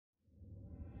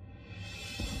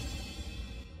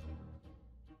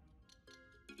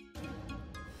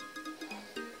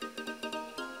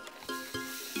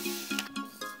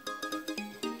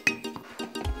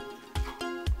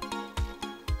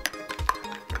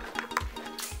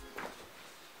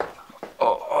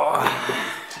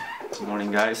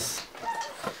Morning, guys.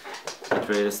 Get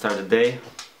ready to start the day.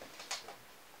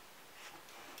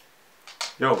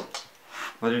 Yo,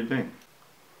 what are you doing?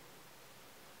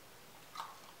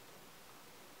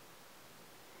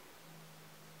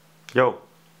 Yo.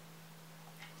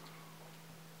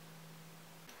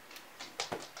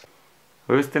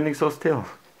 Why are you standing so still?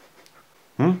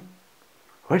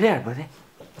 Over there, buddy.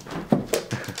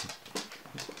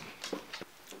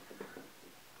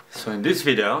 So in this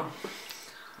video,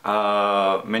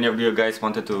 many of you guys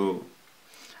wanted to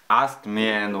ask me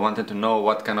and wanted to know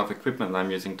what kind of equipment I'm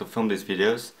using to film these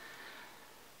videos.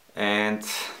 And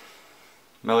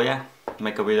well, yeah,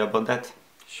 make a video about that,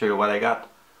 show you what I got.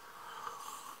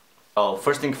 Oh,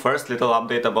 first thing first, little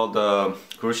update about the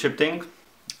cruise ship thing.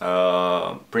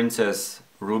 Princess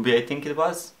Ruby, I think it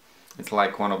was. It's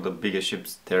like one of the biggest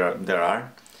ships there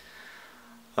are.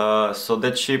 So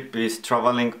that ship is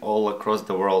traveling all across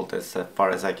the world as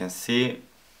far as I can see.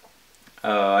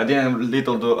 I didn't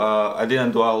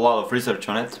do a lot of research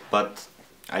on it, but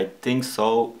I think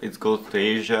so. It goes to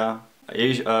Asia,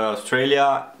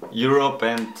 Australia, Europe,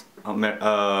 and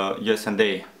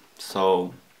USA.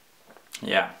 So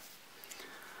yeah,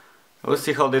 we'll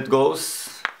see how that goes.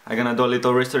 I'm gonna do a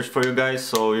little research for you guys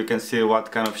so you can see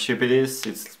what kind of ship it is.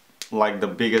 It's like the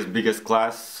biggest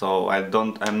class, so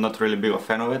I'm not really big a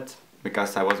fan of it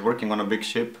because I was working on a big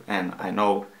ship and I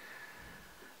know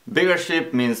bigger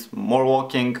ship means more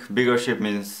walking, bigger ship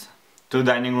means 2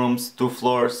 dining rooms, 2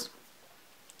 floors,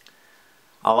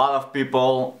 a lot of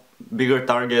people, bigger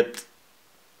target,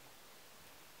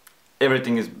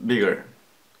 everything is bigger.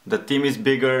 The team is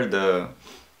bigger, the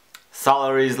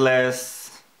salary is less.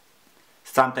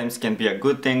 Sometimes can be a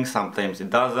good thing, sometimes it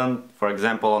doesn't. For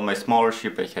example, on my smaller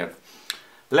ship I have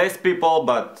less people,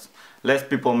 but less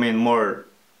people made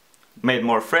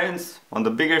more friends. On the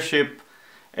bigger ship,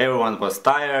 everyone was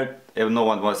tired, no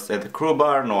one was at the crew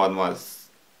bar,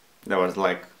 there was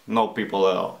like no people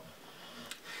at all.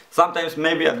 Sometimes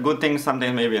maybe a good thing,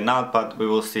 sometimes maybe not, but we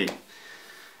will see.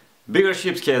 Bigger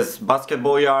ships has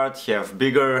basketball yard, have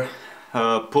bigger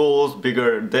pools,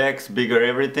 bigger decks, bigger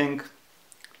everything.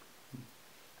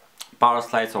 Power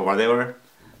slides or whatever,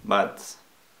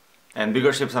 and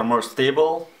bigger ships are more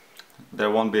stable. There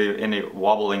won't be any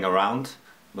wobbling around,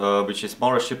 which is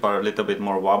smaller ships are a little bit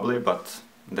more wobbly, but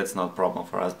that's not a problem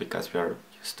for us because we are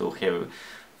used to heavy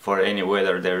for any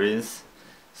weather there is.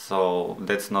 So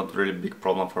that's not really big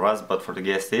problem for us, but for the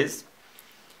guests is.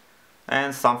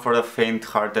 And some for the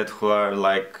faint-hearted who are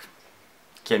like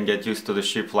can get used to the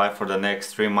ship life for the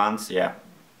next 3 months. Yeah,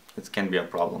 it can be a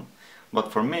problem. But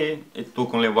for me, it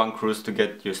took only 1 cruise to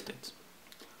get used to it.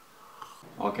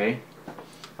 Okay,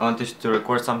 I wanted to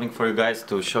record something for you guys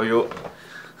to show you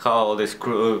how this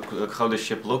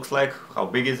ship looks like, how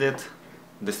big is it,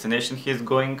 destination he's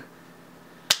going,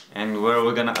 and where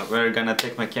we're gonna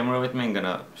take my camera with me. I'm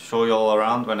gonna show you all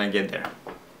around when I get there.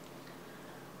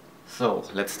 So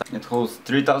let's start. It holds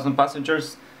 3,000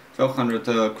 passengers,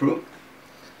 1,200 crew.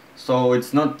 So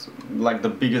it's not like the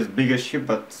biggest ship,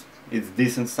 but it's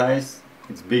decent size.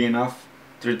 It's big enough.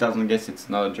 3,000 guests, it's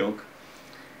not a joke.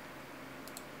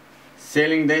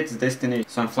 Sailing dates, destination.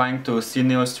 So I'm flying to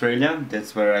Sydney, Australia.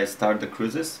 That's where I start the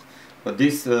cruises. But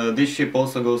this ship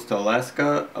also goes to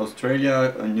Alaska,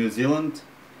 Australia, New Zealand,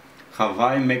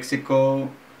 Hawaii, Mexico,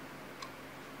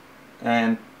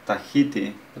 and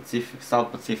Tahiti,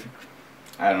 South Pacific.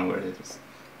 I don't know where it is.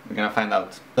 We're gonna find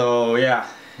out. So yeah,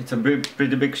 it's a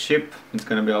pretty big ship. It's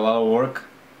gonna be a lot of work.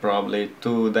 Probably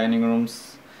 2 dining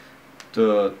rooms,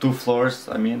 2 floors,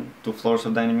 2 floors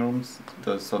of dining rooms.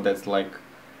 So that's like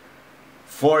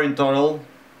 4 in total,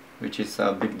 which is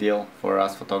a big deal for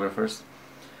us photographers.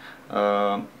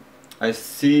 I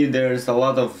see there's a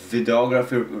lot of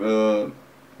videography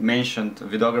mentioned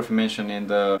in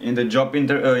the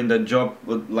job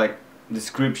like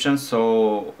description.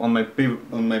 So on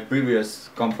my previous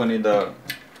company, the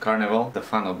Carnival, the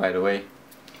funnel by the way.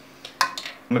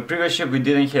 On my previous ship we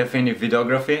didn't have any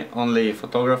videography, only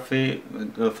photography.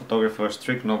 The photography was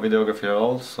strict, no videography at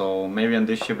all. So maybe on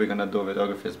this ship we're gonna do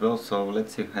videography as well. So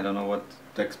let's see, I don't know what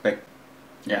to expect.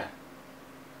 Yeah.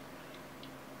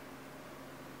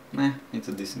 It's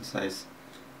a decent size.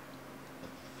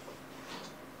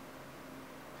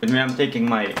 With me I'm taking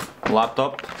my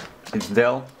laptop. It's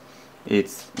Dell.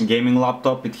 It's a gaming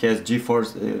laptop. It has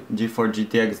GeForce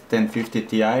GTX 1050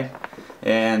 Ti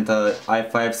and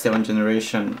i5 7th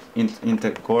generation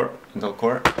Intel Core.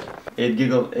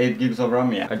 8 gigs of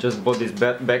RAM. Yeah. I just bought this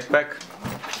backpack.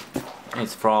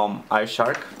 It's from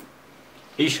eShark.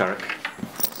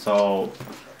 So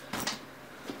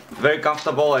very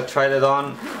comfortable. I tried it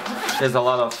on. There's a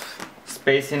lot of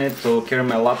space in it to carry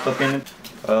my laptop in it.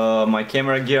 my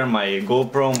camera gear, my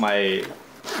GoPro, my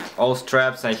all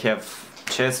straps. I have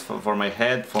chest for my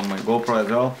head, for my GoPro as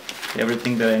well.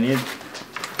 Everything that I need.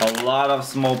 A lot of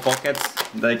small pockets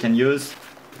that I can use.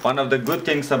 One of the good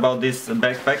things about this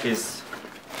backpack is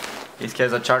it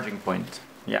has a charging point.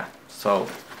 Yeah, so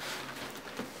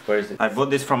where is it? I bought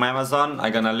this from Amazon.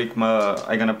 I'm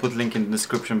gonna put link in the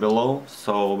description below,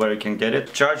 so where you can get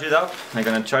it. Charge it up. I'm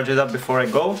gonna charge it up before I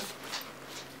go.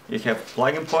 You have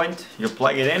plugging point. You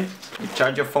plug it in. You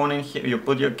charge your phone in here. You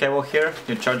put your cable here.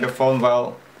 You charge your phone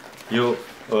while you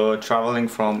traveling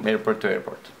from airport to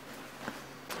airport.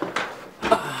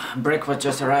 Breakfast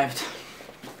just arrived.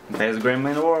 Best grandma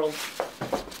in the world.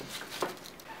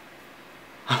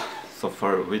 So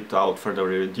without further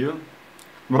ado,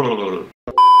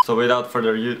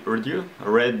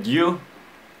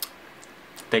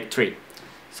 take 3.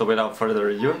 So without further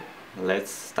ado,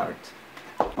 let's start.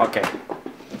 Okay.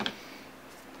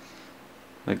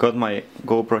 I got my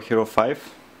GoPro Hero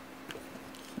 5.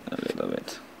 A little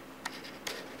bit.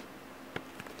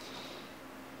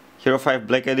 Hero 5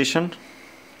 Black Edition.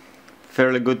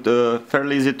 Fairly good,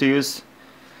 fairly easy to use,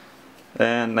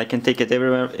 and I can take it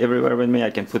everywhere with me. I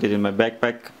can put it in my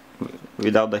backpack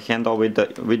without the handle, with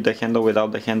the handle,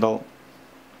 without the handle.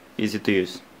 Easy to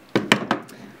use.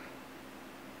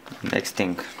 Next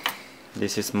thing,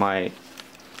 this is my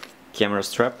camera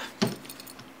strap.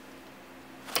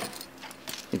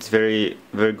 It's very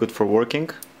good for working.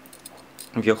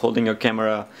 If you're holding your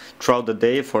camera throughout the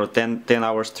day for 10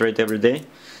 hours straight every day,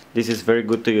 this is very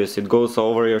good to use. It goes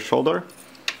over your shoulder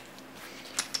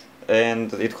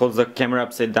and it holds the camera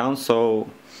upside down, so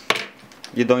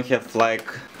you don't have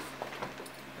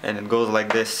and it goes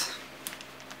like this.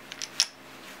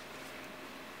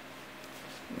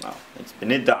 Now it's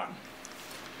pin it down.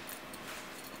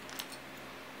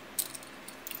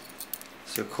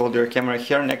 So you hold your camera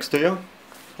here next to you,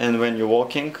 and when you're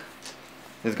walking,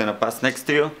 it's gonna pass next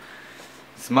to you.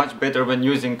 It's much better when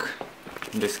using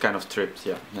this kind of strips,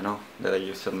 yeah, you know, that I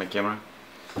use on my camera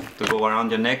to go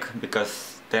around your neck,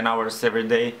 because 10 hours every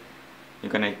day you're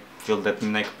gonna feel that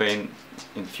neck pain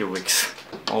in a few weeks.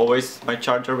 Always my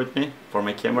charger with me for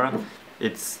my camera.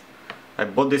 I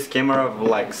bought this camera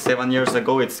like 7 years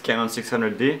ago. It's Canon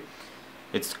 600D.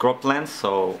 It's crop lens,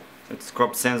 so it's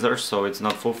crop sensor, so it's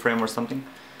not full frame or something.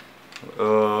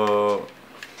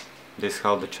 This is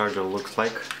how the charger looks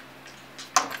like.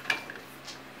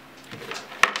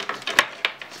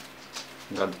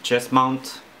 Got the chest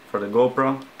mount for the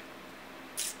GoPro,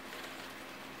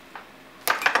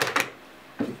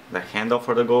 the handle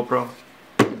for the GoPro,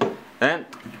 and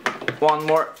one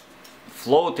more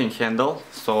floating handle,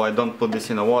 so I don't put this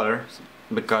in the water,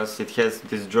 because it has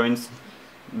these joints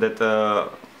that I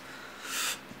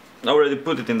already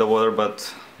put it in the water,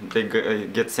 but they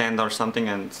get sand or something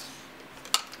and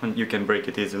you can break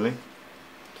it easily.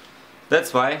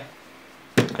 That's why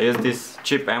I use this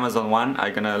cheap Amazon one.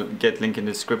 I'm gonna get link in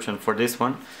the description for this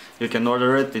one. You can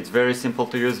order it. It's very simple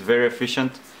to use, very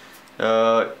efficient.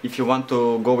 If you want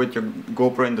to go with your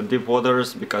GoPro in the deep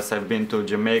waters, because I've been to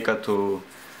Jamaica, to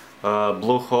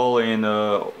Blue Hole in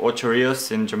Ocho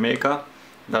Rios in Jamaica.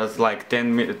 That's like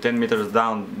 10 meters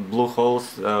down, blue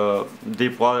holes,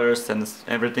 deep waters and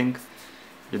everything.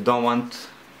 You don't want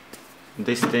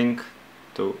this thing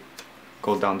to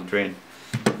go down the drain.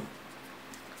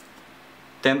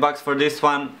 $10 for this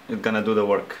one, it's gonna do the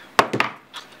work.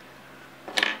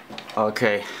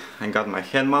 Okay, I got my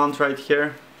head mount right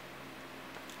here.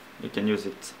 You can use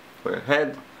it for your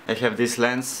head. I have this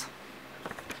lens.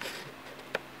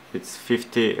 It's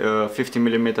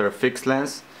 50mm fixed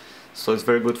lens, so it's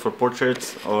very good for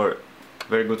portraits, or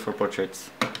very good for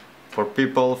portraits, for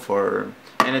people, for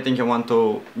anything you want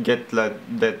to get like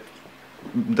that,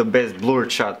 the best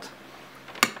blurred shot.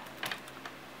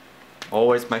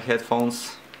 Always my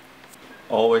headphones,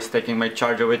 always taking my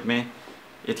charger with me.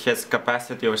 It has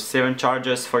capacity of 7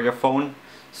 charges for your phone,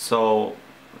 so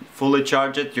fully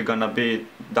charge it, you're gonna be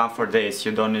done for days.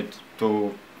 You don't need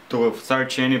to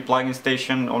search any plug-in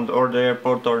station or the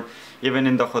airport, or even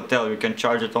in the hotel. You can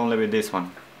charge it only with this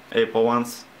one. Apple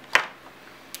ones,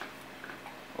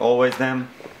 always them.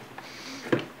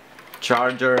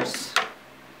 Chargers,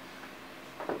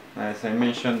 as I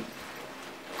mentioned.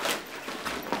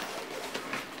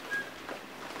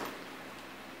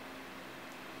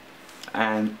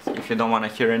 And if you don't want to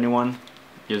hear anyone,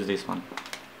 use this one.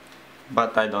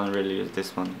 But I don't really use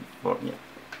this one, but yeah,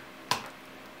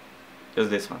 use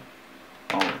this one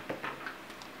only.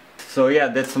 So yeah,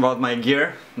 that's about my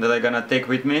gear that I'm gonna take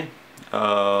with me.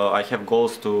 I have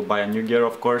goals to buy a new gear,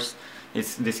 of course.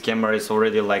 This camera is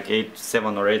already like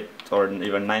 7 or 8 or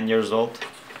even 9 years old.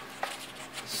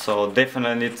 so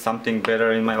definitely need something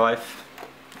better in my life.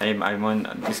 I mean,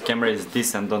 this camera is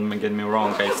decent, don't get me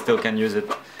wrong, I still can use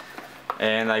it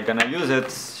and I'm gonna use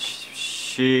it.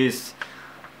 She's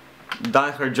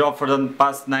done her job for the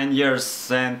past 9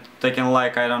 years and taken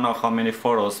like I don't know how many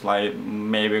photos, like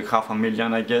maybe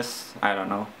 500,000 I guess, I don't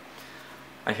know.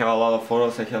 I have a lot of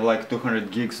photos, I have like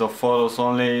 200 gigs of photos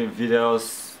only,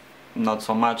 videos not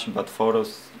so much, but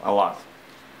photos a lot.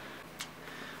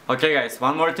 Okay guys,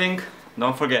 one more thing,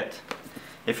 don't forget,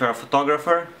 if you're a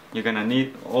photographer, you're gonna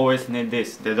always need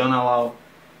this. They don't allow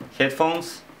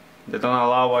headphones, they don't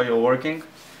allow while you're working,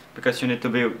 because you need to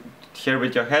be here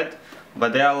with your head,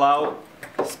 but they allow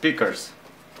speakers,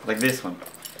 like this one.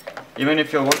 Even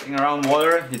if you're walking around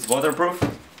water, it's waterproof.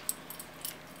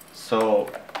 So,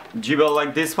 Jibel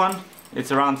like this one,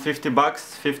 it's around 50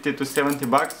 bucks, 50 to 70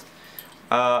 bucks.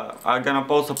 I'm gonna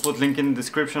also put link in the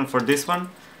description for this one.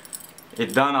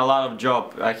 It done a lot of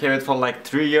job. I have it for like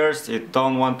 3 years, it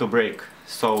don't want to break.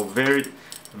 So very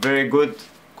good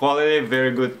quality,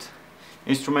 very good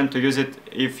instrument to use it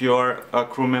if you're a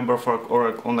crew member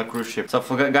or on a cruise ship. So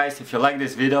guys, if you like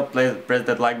this video, please press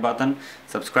that like button,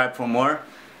 subscribe for more,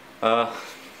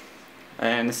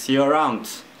 and see you around.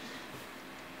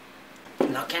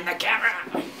 Look in the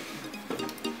camera!